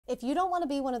If you don't want to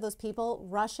be one of those people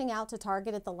rushing out to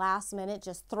Target at the last minute,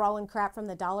 just throwing crap from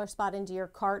the dollar spot into your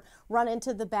cart, run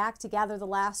into the back to gather the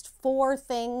last 4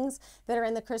 things that are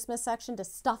in the Christmas section to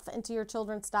stuff into your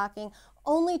children's stocking,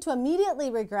 only to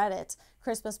immediately regret it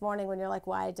Christmas morning when you're like,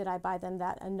 why did I buy them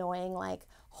that annoying like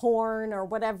horn or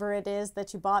whatever it is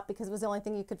that you bought because it was the only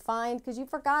thing you could find because you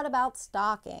forgot about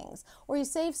stockings or you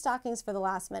saved stockings for the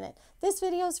last minute. This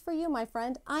video is for you, my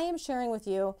friend. I am sharing with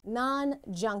you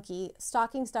non-junky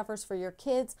stocking stuffers for your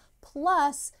kids,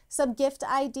 plus some gift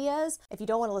ideas. If you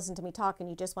don't want to listen to me talk and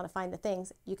you just want to find the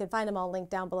things, you can find them all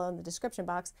linked down below in the description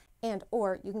box, and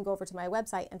or you can go over to my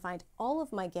website and find all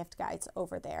of my gift guides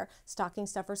over there. Stocking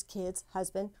stuffers, kids,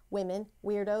 husband, women,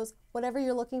 weirdos, whatever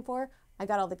you're looking for, I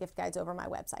got all the gift guides over my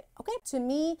website. Okay, to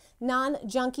me,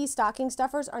 non-junky stocking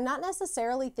stuffers are not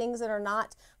necessarily things that are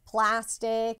not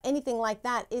plastic, anything like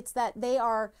that. It's that they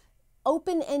are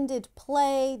open-ended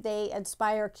play, they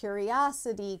inspire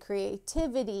curiosity,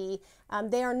 creativity.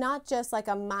 They are not just like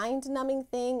a mind-numbing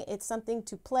thing. It's something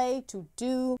to play, to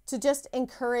do, to just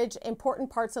encourage important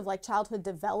parts of like childhood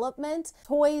development.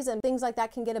 Toys and things like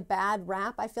that can get a bad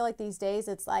rap. I feel like these days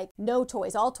it's like no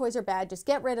toys, all toys are bad, just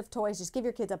get rid of toys, just give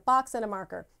your kids a box and a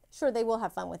marker. Sure, they will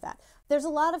have fun with that. There's a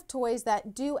lot of toys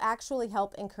that do actually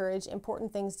help encourage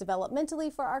important things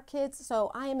developmentally for our kids, so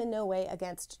I am in no way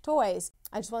against toys.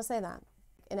 I just want to say that.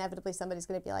 Inevitably, somebody's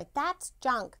going to be like, that's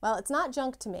junk. Well, it's not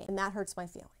junk to me, and that hurts my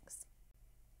feelings.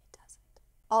 It doesn't.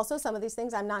 Also, some of these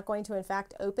things I'm not going to, in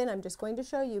fact, open. I'm just going to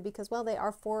show you because, well, they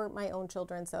are for my own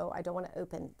children, so I don't want to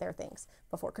open their things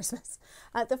before Christmas.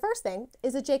 The first thing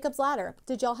is a Jacob's Ladder.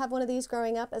 Did y'all have one of these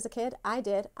growing up as a kid? I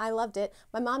did. I loved it.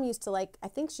 My mom used to I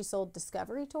think she sold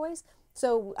Discovery toys.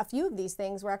 So a few of these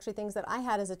things were actually things that I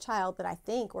had as a child that I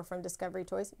think were from Discovery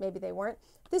Toys. Maybe they weren't.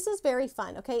 This is very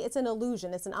fun, okay? It's an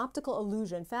illusion. It's an optical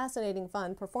illusion. Fascinating,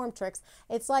 fun, perform tricks.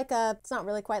 It's it's not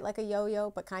really quite like a yo-yo,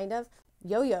 but kind of.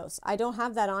 Yo-yos. I don't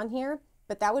have that on here,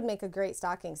 but that would make a great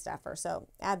stocking stuffer. So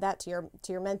add that to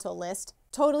your mental list.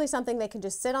 Totally something they can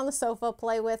just sit on the sofa,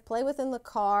 play with in the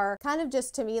car. Kind of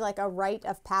just to me like a rite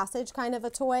of passage kind of a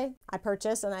toy. I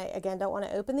purchased, and I again don't want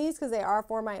to open these because they are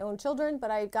for my own children,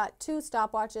 but I got 2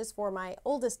 stopwatches for my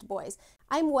oldest boys.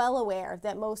 I'm well aware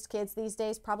that most kids these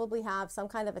days probably have some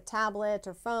kind of a tablet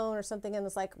or phone or something, and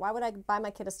it's like, why would I buy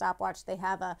my kid a stopwatch? They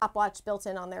have a stopwatch built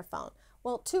in on their phone.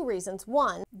 Well, 2 reasons.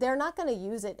 One, they're not going to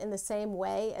use it in the same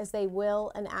way as they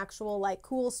will an actual like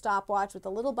cool stopwatch with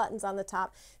the little buttons on the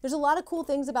top. There's a lot of cool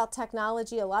things about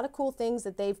technology, a lot of cool things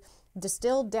that they've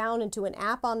distilled down into an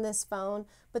app on this phone,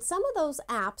 but some of those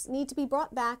apps need to be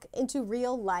brought back into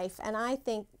real life, and I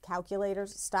think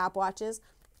calculators, stopwatches,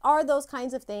 are those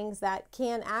kinds of things that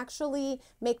can actually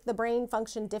make the brain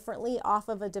function differently off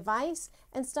of a device.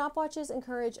 And stopwatches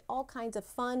encourage all kinds of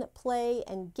fun play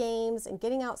and games and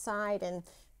getting outside and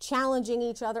challenging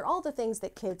each other, all the things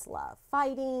that kids love.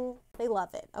 Fighting, they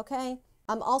love it, okay?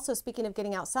 Also, speaking of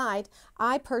getting outside,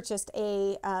 I purchased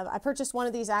one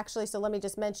of these actually, so let me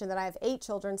just mention that I have 8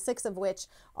 children, 6 of which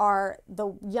are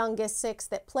the youngest 6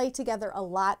 that play together a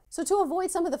lot. So to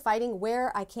avoid some of the fighting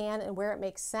where I can and where it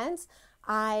makes sense,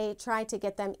 I try to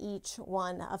get them each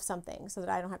one of something so that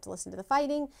I don't have to listen to the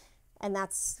fighting. And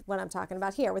that's what I'm talking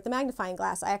about here. With the magnifying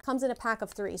glass, it comes in a pack of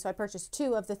 3. So I purchased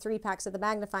 2 of the 3 packs of the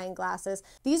magnifying glasses.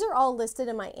 These are all listed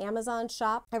in my Amazon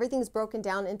shop. Everything's broken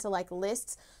down into like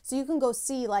lists. So you can go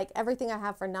see like everything I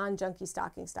have for non-junky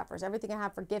stocking stuffers, everything I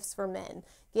have for gifts for men,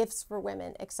 gifts for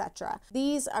women, etc.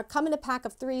 These come in a pack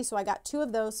of 3. So I got 2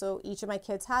 of those. So each of my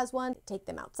kids has one. Take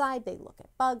them outside. They look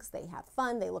at bugs. They have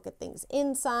fun. They look at things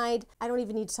inside. I don't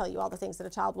even need to tell you all the things that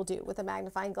a child will do with a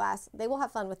magnifying glass. They will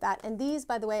have fun with that. And these,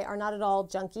 by the way, are not at all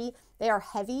junky. They are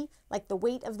heavy. Like the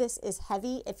weight of this is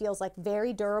heavy. It feels like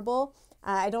very durable.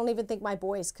 I don't even think my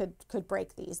boys could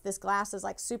break these. This glass is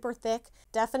like super thick.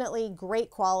 Definitely great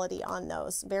quality on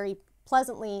those. Very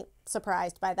pleasantly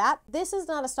surprised by that. This is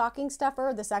not a stocking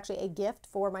stuffer. This is actually a gift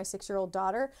for my 6-year-old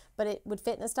daughter, but it would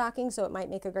fit in a stocking, so it might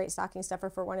make a great stocking stuffer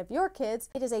for one of your kids.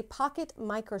 It is a pocket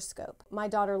microscope. My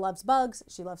daughter loves bugs.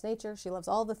 She loves nature. She loves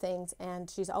all the things, and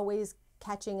she's always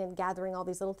catching and gathering all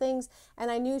these little things, and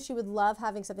I knew she would love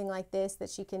having something like this that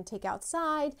she can take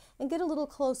outside and get a little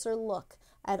closer look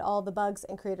at all the bugs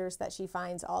and critters that she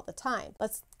finds all the time.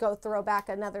 Let's go throw back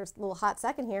another little hot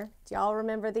second here. Do y'all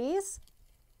remember these?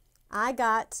 I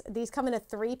got these, come in a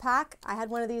 3-pack. I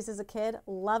had one of these as a kid,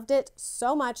 loved it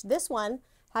so much. This one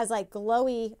has like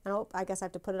glowy, oh, I guess I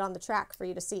have to put it on the track for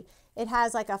you to see. It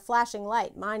has like a flashing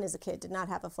light. Mine as a kid did not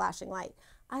have a flashing light.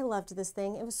 I loved this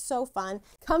thing. It was so fun.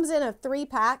 Comes in a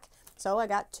 3-pack. So I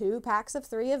got 2 packs of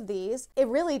 3 of these. It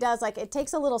really does, like, it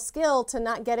takes a little skill to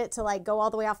not get it to like go all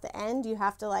the way off the end. You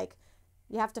have to like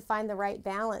You have to find the right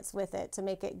balance with it to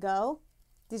make it go.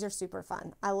 These are super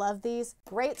fun. I love these.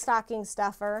 Great stocking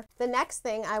stuffer. The next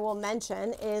thing I will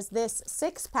mention is this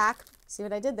 6-pack. See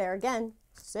what I did there? Again,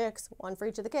 6, 1 for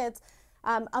each of the kids,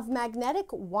 of magnetic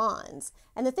wands.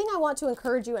 And the thing I want to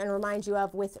encourage you and remind you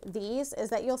of with these is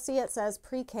that you'll see it says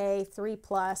pre-K,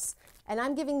 3+, and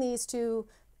I'm giving these to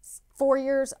 4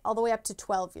 years all the way up to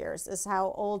 12 years is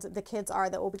how old the kids are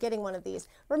that will be getting one of these.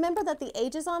 Remember that the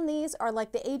ages on these are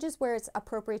like the ages where it's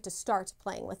appropriate to start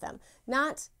playing with them,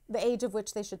 not the age of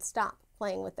which they should stop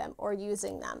playing with them or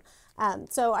using them.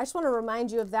 So I just want to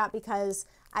remind you of that because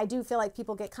I do feel like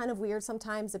people get kind of weird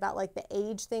sometimes about like the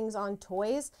age things on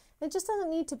toys. It just doesn't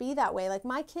need to be that way. Like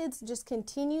my kids just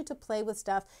continue to play with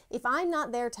stuff. If I'm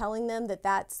not there telling them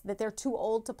that they're too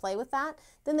old to play with that,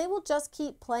 then they will just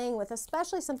keep playing with,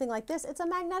 especially something like this. It's a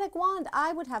magnetic wand.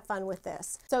 I would have fun with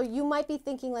this. So you might be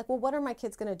thinking like, well, what are my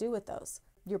kids going to do with those?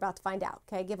 You're about to find out.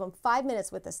 Okay, give them 5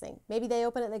 minutes with this thing. Maybe they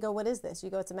open it and they go, what is this?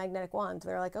 You go, it's a magnetic wand.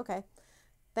 They're like, okay,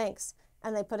 thanks.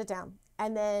 And they put it down.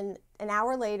 And then an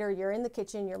hour later, you're in the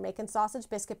kitchen, you're making sausage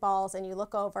biscuit balls, and you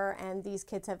look over and these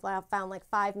kids have found like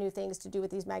 5 new things to do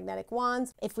with these magnetic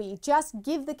wands. If we just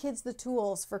give the kids the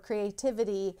tools for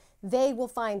creativity, they will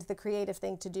find the creative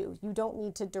thing to do. You don't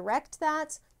need to direct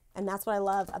that. And that's what I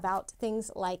love about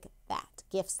things like that,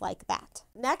 gifts like that.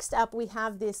 Next up, we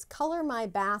have this Color My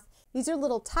Bath. These are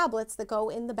little tablets that go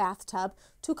in the bathtub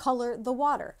to color the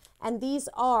water. And these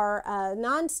are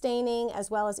non-staining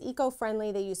as well as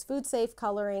eco-friendly. They use food-safe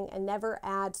coloring and never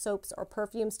add soaps or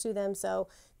perfumes to them. So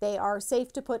they are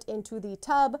safe to put into the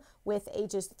tub with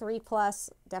ages 3+.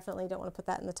 Definitely don't want to put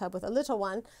that in the tub with a little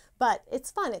one, but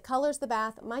it's fun. It colors the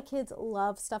bath. My kids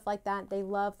love stuff like that. They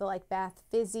love the like bath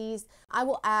fizzies. I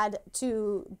will add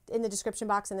in the description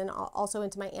box and then also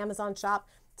into my Amazon shop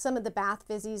some of the bath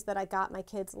fizzies that I got my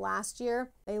kids last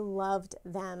year. They loved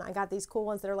them. I got these cool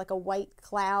ones that are like a white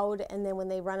cloud, and then when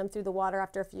they run them through the water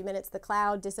after a few minutes, the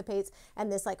cloud dissipates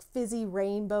and this like fizzy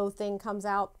rainbow thing comes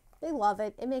out. They love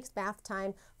it. It makes bath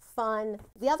time fun.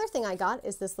 The other thing I got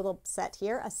is this little set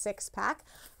here, a 6-pack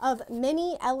of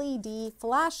mini LED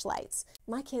flashlights.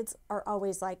 My kids are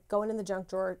always like going in the junk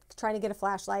drawer trying to get a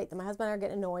flashlight. And my husband and I are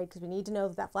getting annoyed because we need to know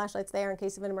that that flashlight's there in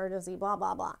case of an emergency, blah,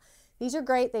 blah, blah. These are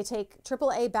great. They take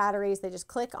AAA batteries. They just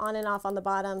click on and off on the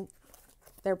bottom.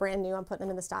 They're brand new. I'm putting them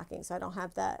in the stocking, so I don't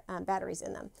have the batteries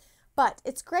in them. But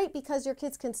it's great because your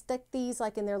kids can stick these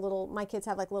like in their my kids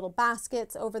have like little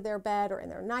baskets over their bed or in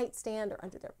their nightstand or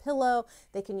under their pillow.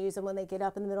 They can use them when they get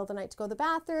up in the middle of the night to go to the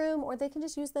bathroom, or they can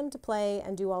just use them to play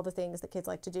and do all the things that kids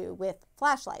like to do with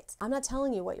flashlights. I'm not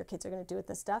telling you what your kids are going to do with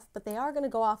this stuff, but they are going to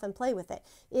go off and play with it.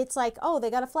 It's like, oh,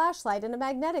 they got a flashlight and a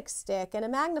magnetic stick and a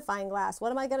magnifying glass.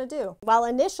 What am I going to do? While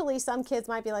initially some kids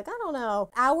might be like, I don't know,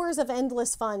 hours of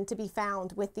endless fun to be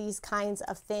found with these kinds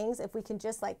of things if we can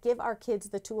just like give our kids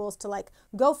the tools to like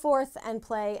go forth and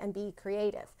play and be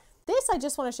creative. This I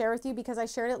just want to share with you because I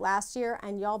shared it last year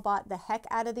and y'all bought the heck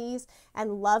out of these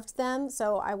and loved them.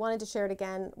 So I wanted to share it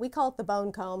again. We call it the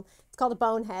bone comb. It's called a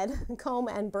bonehead comb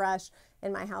and brush.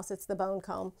 In my house, it's the bone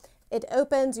comb. It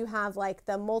opens, you have like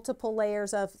the multiple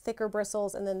layers of thicker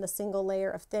bristles and then the single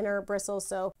layer of thinner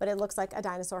bristles. But it looks like a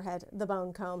dinosaur head, the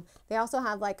bone comb. They also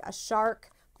have like a shark.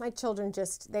 My children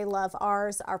they love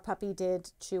ours. Our puppy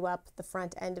did chew up the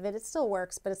front end of it. It still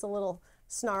works, but it's a little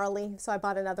snarly, so I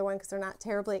bought another one because they're not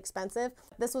terribly expensive.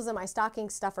 This was in my stocking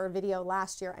stuffer video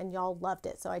last year and y'all loved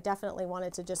it, so I definitely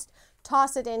wanted to just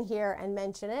toss it in here and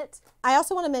mention it. I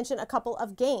also want to mention a couple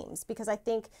of games because I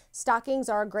think stockings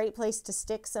are a great place to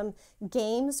stick some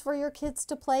games for your kids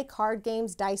to play, card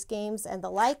games, dice games, and the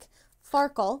like.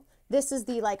 Farkle. This is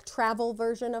the like travel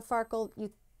version of Farkle.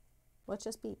 What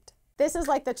just beeped? This is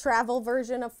like the travel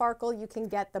version of Farkle. You can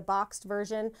get the boxed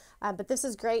version, but this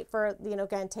is great for,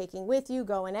 again, taking with you,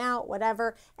 going out,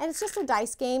 whatever. And it's just a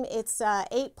dice game. It's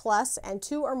 8+ and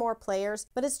 2 or more players,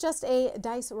 but it's just a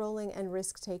dice rolling and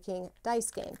risk-taking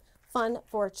dice game. Fun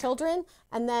for children.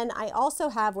 And then I also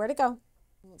have, where'd it go?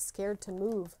 I'm scared to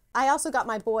move. I also got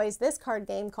my boys this card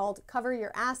game called Cover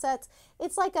Your Assets.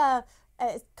 It's like a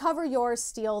cover yours,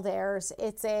 steal theirs.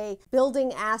 It's a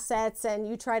building assets and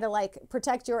you try to like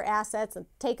protect your assets and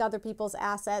take other people's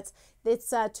assets. It's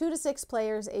 2 to 6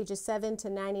 players, ages 7 to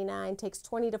 99, takes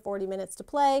 20 to 40 minutes to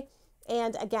play.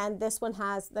 And again, this one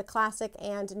has the classic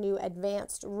and new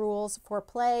advanced rules for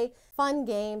play. Fun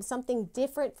game, something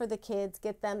different for the kids.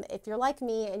 Get them, if you're like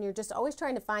me and you're just always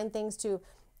trying to find things to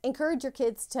encourage your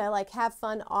kids to like have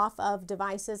fun off of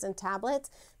devices and tablets.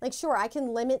 Like, sure, I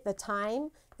can limit the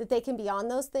time that they can be on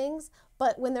those things,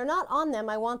 but when they're not on them,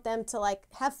 I want them to like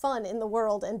have fun in the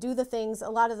world and do the things, a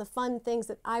lot of the fun things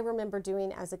that I remember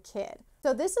doing as a kid.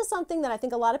 So this is something that I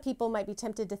think a lot of people might be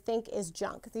tempted to think is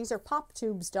junk. These are Pop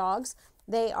Tubes dogs.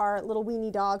 They are little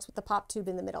weenie dogs with the pop tube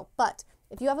in the middle. But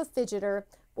if you have a fidgeter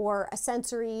or a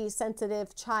sensory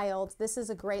sensitive child, this is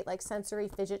a great like sensory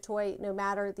fidget toy no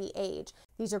matter the age.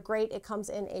 These are great. It comes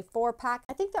in a 4-pack.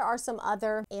 I think there are some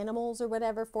other animals or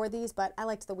whatever for these, but I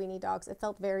liked the weenie dogs. It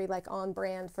felt very like on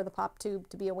brand for the Pop Tube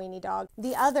to be a weenie dog.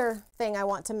 The other thing I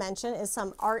want to mention is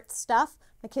some art stuff.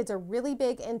 My kids are really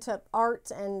big into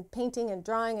art and painting and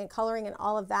drawing and coloring and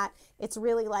all of that. It's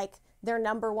really like their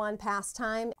 #1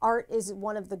 pastime. Art is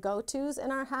one of the go-tos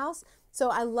in our house. So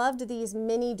I loved these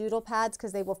mini doodle pads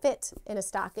because they will fit in a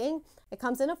stocking. It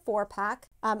comes in a 4-pack.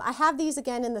 I have these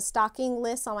again in the stocking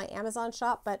list on my Amazon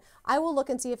shop, but I will look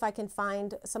and see if I can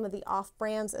find some of the off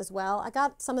brands as well. I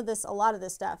got some of this, a lot of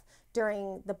this stuff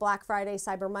during the Black Friday,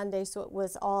 Cyber Monday, so it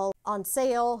was all on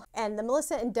sale. And the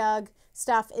Melissa and Doug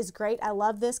stuff is great. I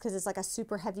love this because it's like a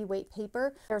super heavyweight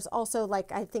paper. There's also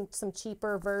like, I think some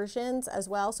cheaper versions as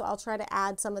well. So I'll try to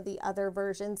add some of the other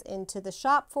versions into the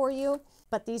shop for you.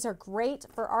 But these are great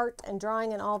for art and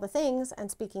drawing and all the things.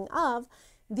 And speaking of,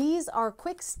 these are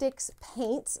Quick Sticks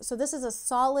paints. So this is a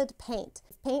solid paint.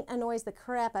 If paint annoys the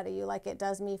crap out of you like it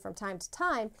does me from time to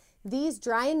time, these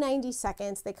dry in 90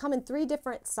 seconds. They come in 3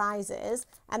 different sizes,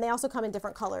 and they also come in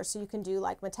different colors. So you can do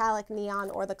like metallic, neon,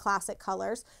 or the classic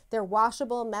colors. They're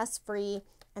washable, mess-free,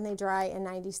 and they dry in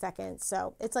 90 seconds.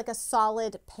 So it's like a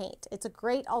solid paint. It's a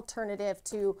great alternative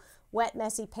to wet,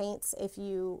 messy paints if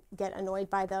you get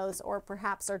annoyed by those, or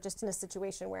perhaps are just in a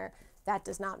situation where that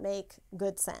does not make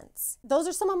good sense. Those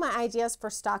are some of my ideas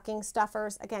for stocking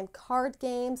stuffers. Again, card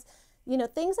games, you know,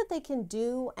 things that they can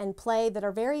do and play that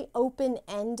are very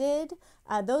open-ended.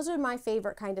 Those are my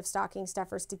favorite kind of stocking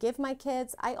stuffers to give my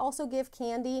kids. I also give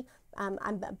candy. I'm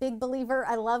a big believer.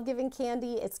 I love giving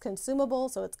candy. It's consumable,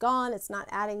 so it's gone. It's not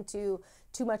adding to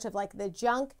too much of like the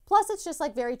junk. Plus, it's just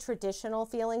like very traditional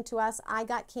feeling to us. I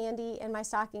got candy in my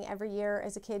stocking every year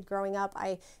as a kid growing up.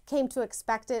 I came to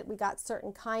expect it. We got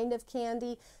certain kind of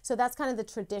candy. So that's kind of the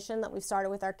tradition that we've started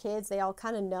with our kids. They all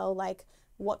kind of know like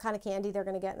what kind of candy they're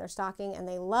going to get in their stocking, and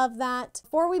they love that.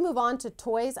 Before we move on to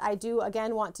toys, I do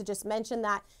again want to just mention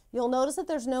that you'll notice that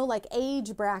there's no like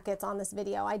age brackets on this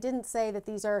video. I didn't say that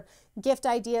these are gift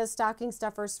ideas, stocking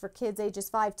stuffers for kids ages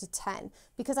 5 to 10,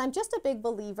 because I'm just a big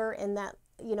believer in that,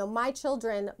 you know, my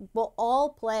children will all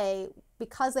play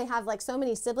because they have like so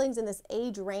many siblings in this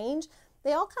age range.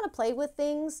 They all kind of play with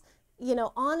things, you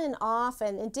know, on and off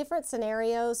and in different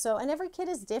scenarios. So, and every kid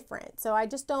is different. So I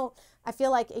just don't, I feel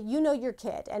like you know your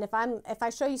kid. And if I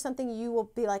show you something, you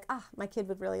will be like, ah, my kid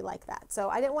would really like that. So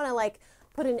I didn't want to like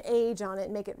put an age on it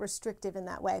and make it restrictive in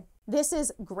that way. This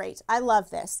is great. I love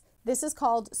this. This is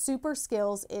called Super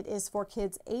Skills. It is for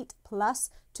kids 8+,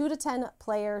 2 to 10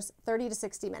 players, 30 to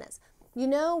 60 minutes. You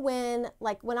know, when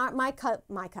my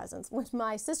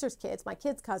sister's kids, my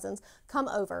kids' cousins come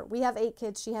over, we have 8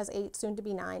 kids, she has 8, soon to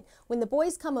be 9. When the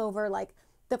boys come over, like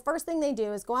the first thing they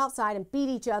do is go outside and beat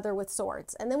each other with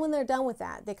swords. And then when they're done with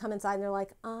that, they come inside and they're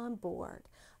like, I'm bored.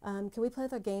 Can we play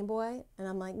with our Game Boy? And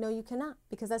I'm like, no, you cannot,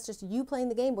 because that's just you playing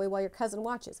the Game Boy while your cousin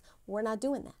watches. We're not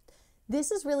doing that.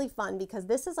 This is really fun because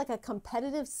this is like a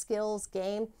competitive skills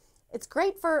game. It's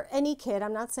great for any kid.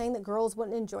 I'm not saying that girls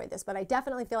wouldn't enjoy this, but I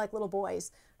definitely feel like little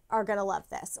boys are going to love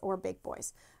this, or big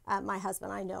boys. My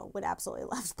husband, I know, would absolutely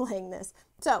love playing this.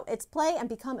 So it's play and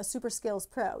become a Super Skills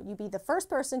Pro. You be the first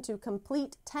person to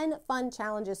complete 10 fun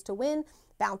challenges to win.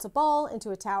 Bounce a ball into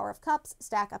a tower of cups,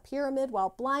 stack a pyramid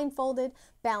while blindfolded,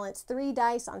 balance 3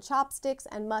 dice on chopsticks,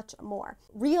 and much more.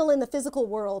 Real in the physical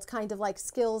world kind of like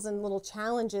skills and little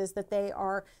challenges that they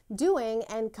are doing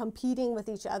and competing with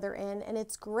each other in. And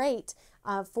it's great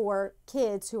for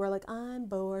kids who are like, I'm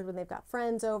bored, when they've got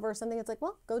friends over or something. It's like,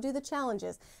 well, go do the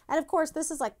challenges. And of course, this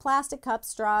is like plastic cups,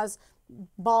 straws,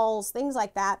 balls, things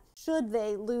like that. Should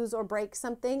they lose or break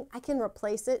something, I can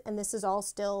replace it, and this is all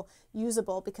still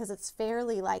usable because it's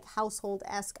fairly like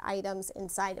household-esque items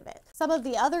inside of it. Some of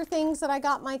the other things that I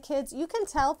got my kids, you can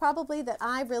tell probably that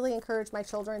I really encourage my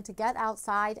children to get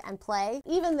outside and play.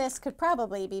 Even this could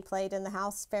probably be played in the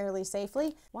house fairly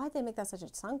safely. Why'd they make that such a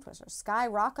tongue twister?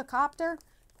 Skyrockocopter?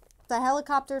 The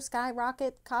helicopter,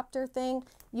 skyrocket copter thing.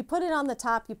 You put it on the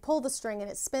top, you pull the string,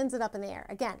 and it spins it up in the air.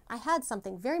 Again, I had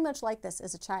something very much like this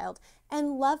as a child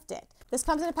and loved it. This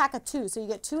comes in a pack of 2, so you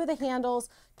get 2 of the handles,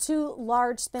 2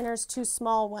 large spinners, 2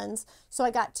 small ones. So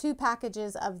I got 2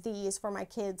 packages of these for my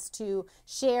kids to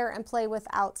share and play with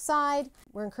outside.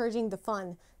 We're encouraging the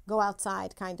fun go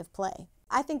outside kind of play.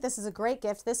 I think this is a great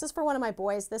gift. This is for one of my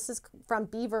boys. This is from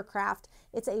Beavercraft.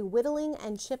 It's a whittling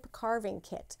and chip carving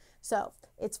kit. So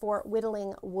it's for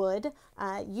whittling wood.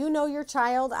 You know your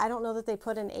child. I don't know that they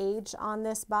put an age on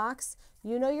this box.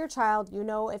 You know your child. You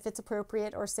know if it's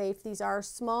appropriate or safe. These are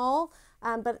small,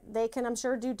 but they can, I'm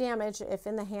sure, do damage if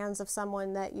in the hands of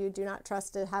someone that you do not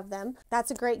trust to have them.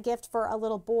 That's a great gift for a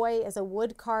little boy, is a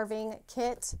wood carving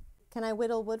kit. Can I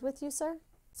whittle wood with you, sir?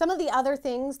 Some of the other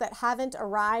things that haven't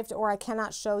arrived or I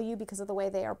cannot show you because of the way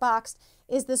they are boxed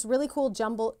is this really cool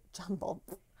Jungle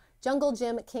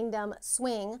Gym Kingdom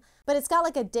swing, but it's got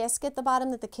like a disc at the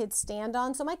bottom that the kids stand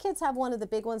on. So my kids have one of the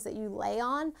big ones that you lay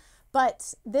on,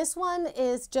 but this one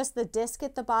is just the disc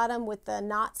at the bottom with the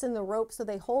knots in the rope, so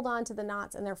they hold on to the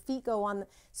knots and their feet go on,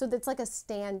 so it's like a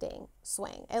standing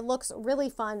swing. It looks really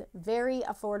fun, very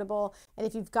affordable, and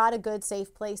if you've got a good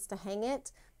safe place to hang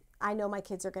it, I know my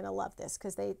kids are going to love this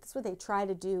because that's what they try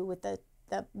to do with the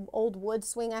old wood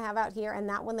swing I have out here, and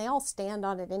that one, they all stand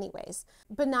on it anyways.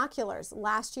 Binoculars.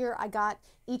 Last year I got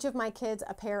each of my kids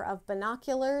a pair of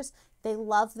binoculars. They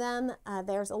love them.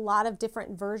 There's a lot of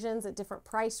different versions at different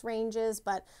price ranges,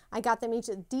 but I got them each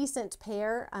a decent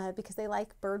pair because they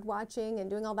like bird watching and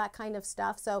doing all that kind of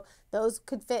stuff. So those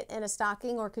could fit in a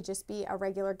stocking or could just be a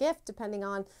regular gift depending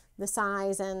on the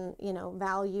size and, you know,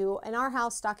 value. In our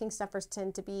house, stocking stuffers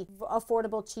tend to be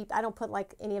affordable, cheap. I don't put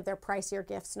like any of their pricier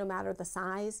gifts, no matter the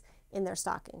size, in their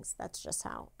stockings. That's just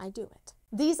how I do it.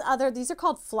 These are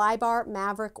called Flybar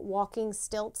Maverick walking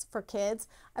stilts for kids.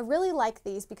 I really like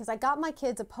these because I got my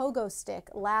kids a pogo stick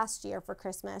last year for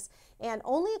Christmas, and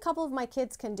only a couple of my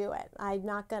kids can do it. I'm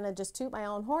not gonna just toot my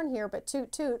own horn here, but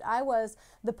toot toot, I was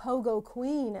the pogo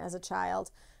queen as a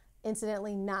child.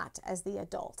 Incidentally, not as the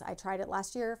adult. I tried it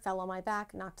last year, fell on my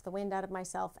back, knocked the wind out of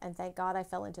myself, and thank God I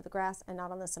fell into the grass and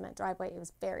not on the cement driveway. It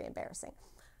was very embarrassing.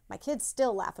 My kids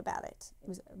still laugh about it. It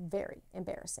was very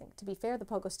embarrassing. To be fair, the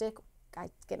pogo stick,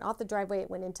 I getting off the driveway, it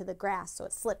went into the grass, so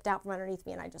it slipped out from underneath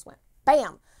me and I just went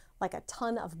bam, like a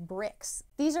ton of bricks.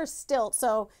 These are stilts,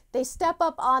 so they step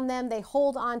up on them, they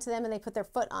hold on to them, and they put their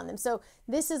foot on them. So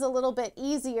this is a little bit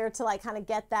easier to like kind of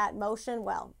get that motion.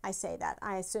 Well, I say that,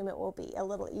 I assume it will be a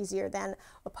little easier than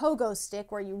a pogo stick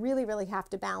where you really, really have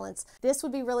to balance. This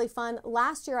would be really fun.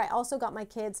 Last year, I also got my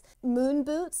kids moon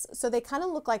boots. So they kind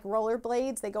of look like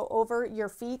rollerblades. They go over your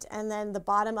feet, and then the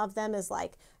bottom of them is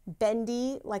like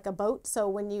bendy like a boat, so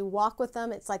when you walk with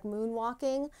them it's like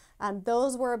moonwalking.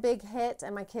 Those were a big hit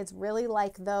and my kids really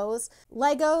like those.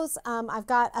 Legos, I've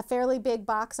got a fairly big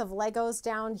box of Legos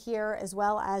down here, as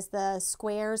well as the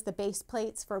squares, the base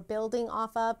plates for building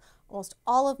off of. Almost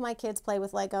all of my kids play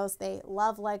with Legos. They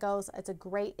love Legos.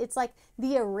 It's like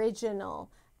the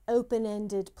original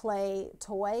open-ended play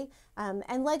toy,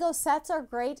 and Lego sets are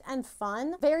great and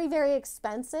fun, very, very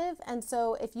expensive, and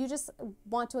so if you just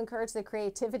want to encourage the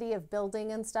creativity of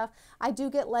building and stuff, I do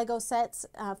get Lego sets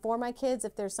for my kids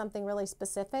if there's something really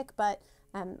specific, but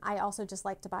I also just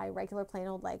like to buy regular plain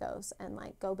old Legos and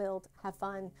like go build, have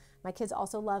fun. My kids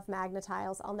also love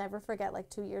Magna-Tiles. I'll never forget, like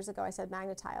 2 years ago I said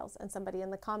Magna-Tiles and somebody in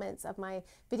the comments of my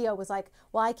video was like,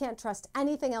 well, I can't trust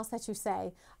anything else that you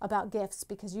say about gifts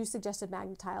because you suggested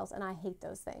Magna-Tiles and I hate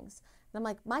those things. And I'm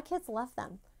like, my kids love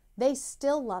them. They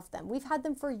still love them. We've had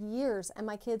them for years and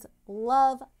my kids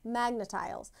love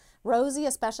Magna-Tiles. Rosie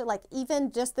especially, like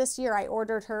even just this year I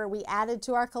ordered her, we added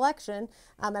to our collection,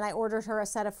 and I ordered her a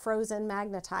set of Frozen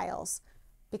Magna-Tiles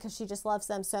because she just loves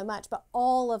them so much. But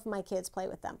all of my kids play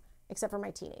with them except for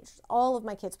my teenagers. All of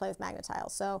my kids play with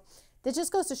Magna-Tiles. So that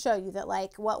just goes to show you that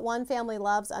like what one family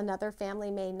loves, another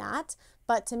family may not.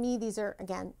 But to me, these are,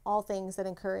 again, all things that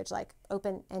encourage like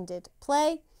open-ended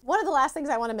play. One of the last things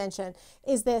I want to mention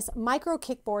is this Micro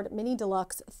Kickboard Mini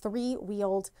Deluxe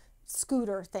 3-wheeled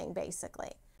scooter thing,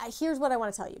 basically. Here's what I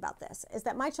want to tell you about this, is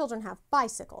that my children have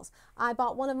bicycles. I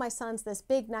bought one of my sons this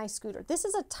big, nice scooter. This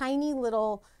is a tiny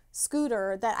little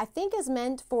scooter that I think is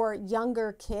meant for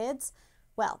younger kids.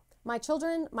 Well, my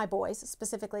children, my boys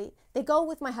specifically, they go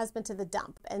with my husband to the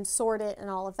dump and sort it and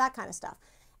all of that kind of stuff.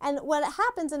 And what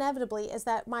happens inevitably is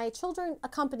that my children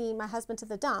accompany my husband to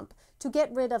the dump to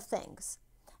get rid of things.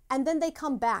 And then they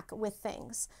come back with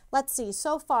things. Let's see,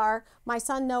 so far, my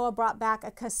son Noah brought back a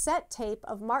cassette tape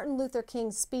of Martin Luther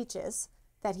King's speeches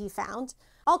that he found,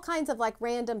 all kinds of like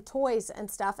random toys and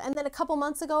stuff. And then a couple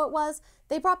months ago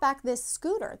they brought back this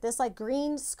scooter, this like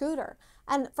green scooter.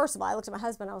 And first of all, I looked at my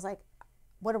husband, I was like,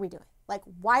 what are we doing? Like,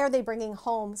 why are they bringing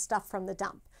home stuff from the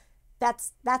dump?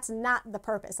 That's not the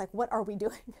purpose. Like, what are we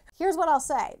doing? Here's what I'll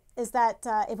say, is that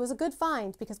it was a good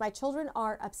find because my children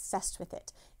are obsessed with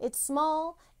it. It's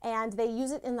small and they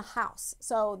use it in the house.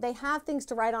 So they have things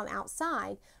to write on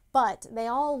outside, but they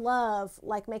all love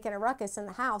like making a ruckus in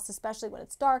the house, especially when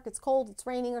it's dark, it's cold, it's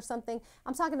raining or something.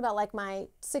 I'm talking about like my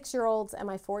 6-year-olds and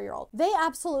my 4-year-old. They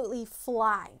absolutely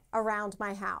fly around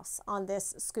my house on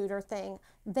this scooter thing.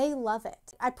 They love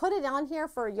it. I put it on here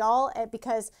for y'all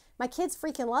because my kids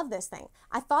freaking love this thing.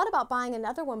 I thought about buying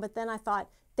another one, but then I thought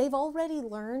they've already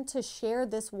learned to share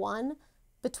this one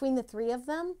between the 3 of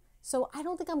them. So I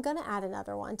don't think I'm gonna add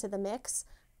another one to the mix,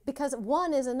 because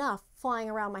one is enough flying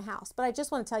around my house. But I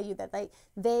just want to tell you that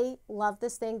they love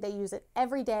this thing. They use it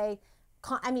every day.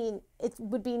 I mean, it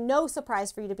would be no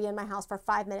surprise for you to be in my house for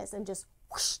 5 minutes and just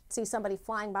whoosh, see somebody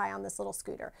flying by on this little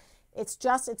scooter. It's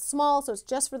small, so it's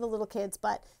just for the little kids,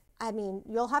 but I mean,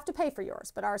 you'll have to pay for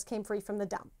yours, but ours came free from the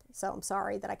dump. So I'm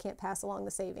sorry that I can't pass along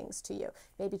the savings to you.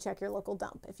 Maybe check your local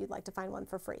dump if you'd like to find one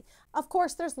for free. Of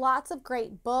course, there's lots of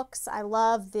great books. I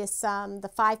love this,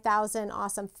 the 5,000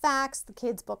 Awesome Facts, the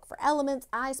Kids Book for Elements,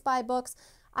 I Spy books.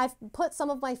 I've put some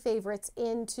of my favorites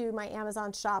into my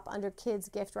Amazon shop under kids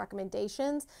gift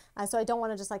recommendations. So I don't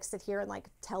want to just like sit here and like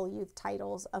tell you the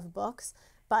titles of books,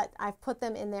 but I've put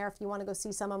them in there if you want to go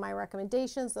see some of my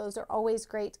recommendations. Those are always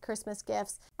great Christmas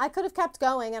gifts. I could have kept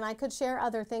going and I could share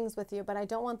other things with you, but I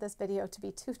don't want this video to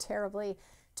be too terribly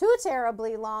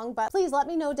long. But please let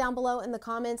me know down below in the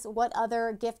comments what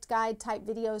other gift guide type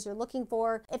videos you're looking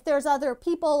for. If there's other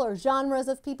people or genres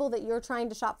of people that you're trying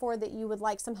to shop for that you would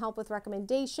like some help with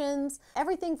recommendations.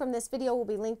 Everything from this video will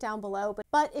be linked down below.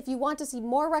 But if you want to see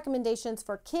more recommendations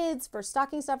for kids, for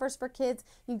stocking stuffers for kids,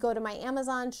 you go to my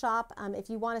Amazon shop. If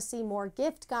you want to see more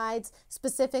gift guides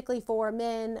specifically for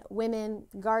men, women,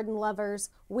 garden lovers,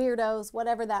 weirdos,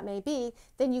 whatever that may be,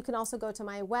 then you can also go to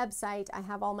my website. I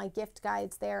have all my gift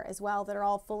guides there as well that are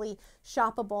all fully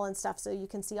shoppable and stuff, so you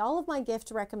can see all of my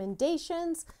gift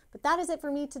recommendations. But that is it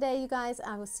for me today, you guys.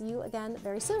 I will see you again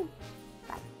very soon.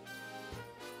 Bye.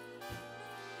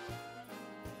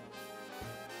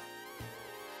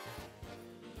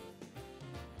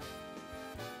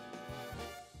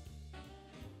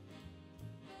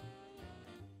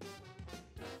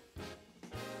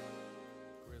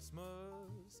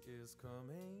 Christmas is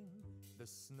coming, the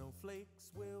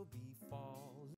snowflakes will be falling.